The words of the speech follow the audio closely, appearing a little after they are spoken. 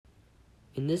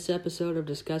In this episode of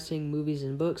Discussing Movies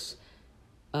and Books,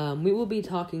 we will be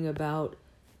talking about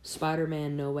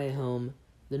Spider-Man No Way Home,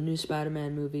 the new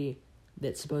Spider-Man movie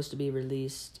that's supposed to be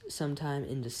released sometime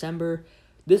in December.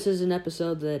 This is an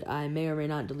episode that I may or may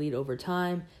not delete over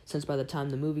time, since by the time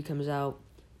the movie comes out,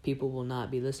 people will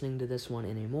not be listening to this one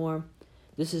anymore.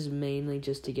 This is mainly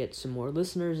just to get some more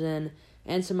listeners in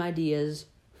and some ideas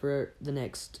for the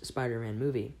next Spider-Man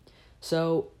movie.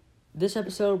 So, this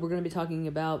episode, we're going to be talking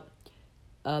about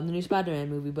the new Spider-Man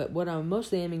movie, but what I'm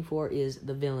mostly aiming for is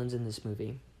the villains in this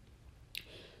movie.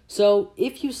 So,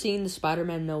 if you've seen the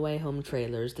Spider-Man No Way Home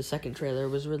trailers, the second trailer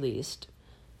was released,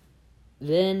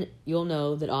 then you'll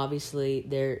know that obviously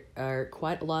there are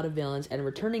quite a lot of villains and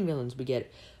returning villains. We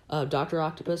get Dr.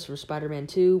 Octopus from Spider-Man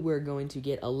 2. We're going to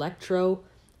get Electro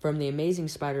from The Amazing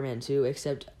Spider-Man 2,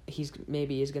 except he's going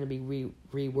to be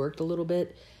reworked a little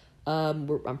bit.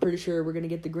 I'm pretty sure we're going to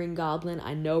get the Green Goblin.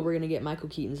 I know we're going to get Michael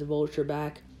Keaton's Vulture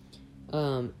back.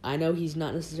 I know he's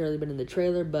not necessarily been in the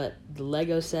trailer, but the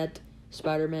Lego set,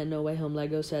 Spider-Man No Way Home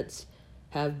Lego sets,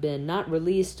 have been not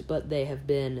released, but they have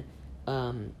been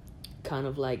kind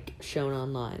of like shown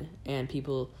online. And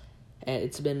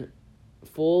it's been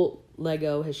full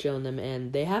Lego has shown them,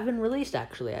 and they have been released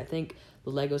actually. I think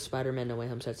the Lego Spider-Man No Way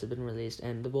Home sets have been released,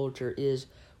 and the Vulture is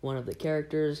one of the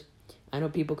characters. I know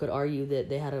people could argue that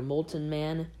they had a Molten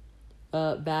Man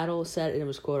battle set, and it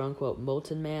was quote-unquote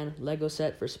Molten Man Lego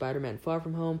set for Spider-Man Far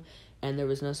From Home, and there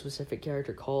was no specific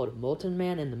character called Molten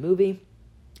Man in the movie,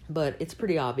 but it's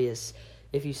pretty obvious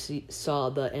if you saw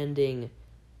the ending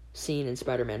scene in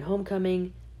Spider-Man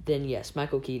Homecoming, then yes,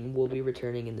 Michael Keaton will be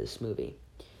returning in this movie.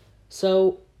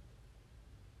 So,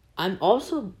 I'm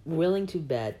also willing to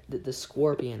bet that the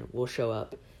Scorpion will show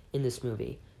up in this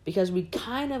movie, because we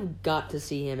kind of got to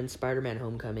see him in Spider-Man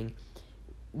Homecoming.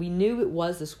 We knew it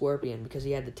was the Scorpion because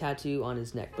he had the tattoo on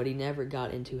his neck, but he never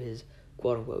got into his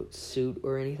quote-unquote suit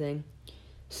or anything.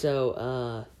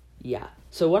 So, yeah.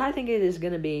 So what I think it is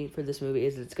going to be for this movie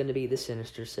is it's going to be the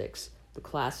Sinister Six, the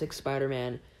classic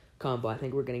Spider-Man combo. I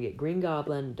think we're going to get Green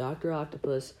Goblin, Dr.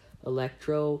 Octopus,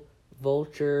 Electro,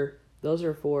 Vulture. Those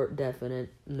are 4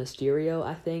 definite. Mysterio,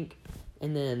 I think.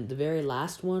 And then the very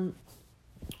last one,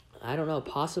 I don't know,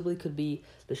 possibly could be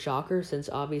the Shocker, since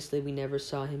obviously we never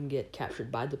saw him get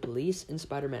captured by the police in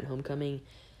Spider-Man Homecoming.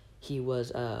 He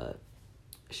was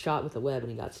shot with a web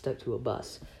and he got stuck to a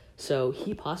bus. So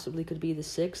he possibly could be the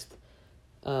 6th.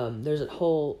 There's a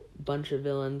whole bunch of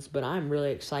villains, but I'm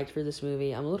really excited for this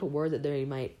movie. I'm a little worried that they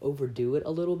might overdo it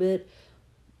a little bit,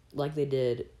 like they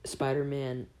did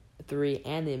Spider-Man 3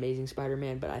 and The Amazing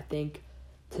Spider-Man, but I think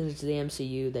since it's the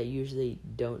MCU, they usually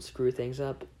don't screw things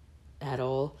up at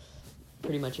all.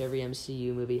 Pretty much every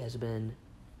MCU movie has been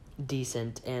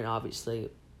decent, and obviously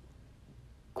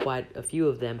quite a few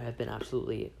of them have been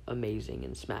absolutely amazing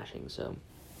and smashing. So,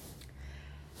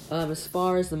 as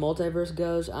far as the multiverse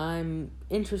goes, I'm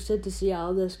interested to see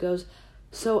how this goes.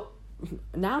 So,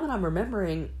 now that I'm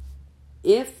remembering,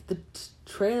 if the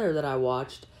trailer that I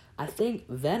watched, I think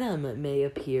Venom may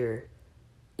appear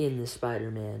in the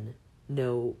Spider-Man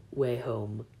No Way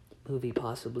Home movie,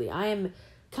 possibly. I am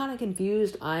kind of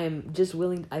confused. I'm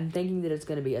thinking that it's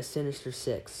going to be a Sinister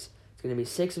Six. It's going to be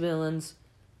 6 villains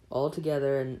all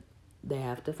together, and they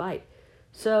have to fight.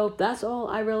 So, that's all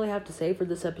I really have to say for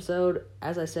this episode.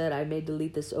 As I said, I may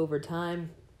delete this over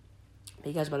time,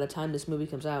 because by the time this movie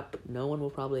comes out, no one will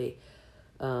probably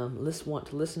want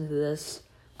to listen to this.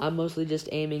 I'm mostly just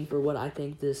aiming for what I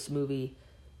think this movie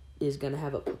is going to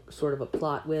have a sort of a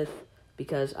plot with,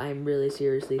 because I'm really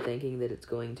seriously thinking that it's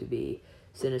going to be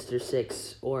Sinister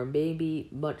Six, or maybe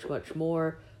much, much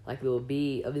more. Like, there will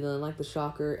be a villain like the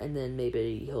Shocker, and then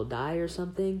maybe he'll die or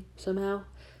something, somehow.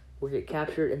 We'll get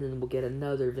captured, and then we'll get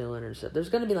another villain or something. There's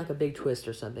going to be like a big twist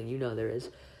or something, you know there is.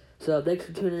 So, thanks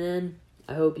for tuning in.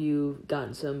 I hope you've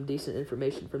gotten some decent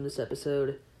information from this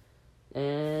episode.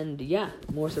 And, yeah,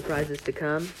 more surprises to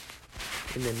come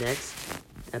in the next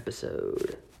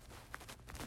episode.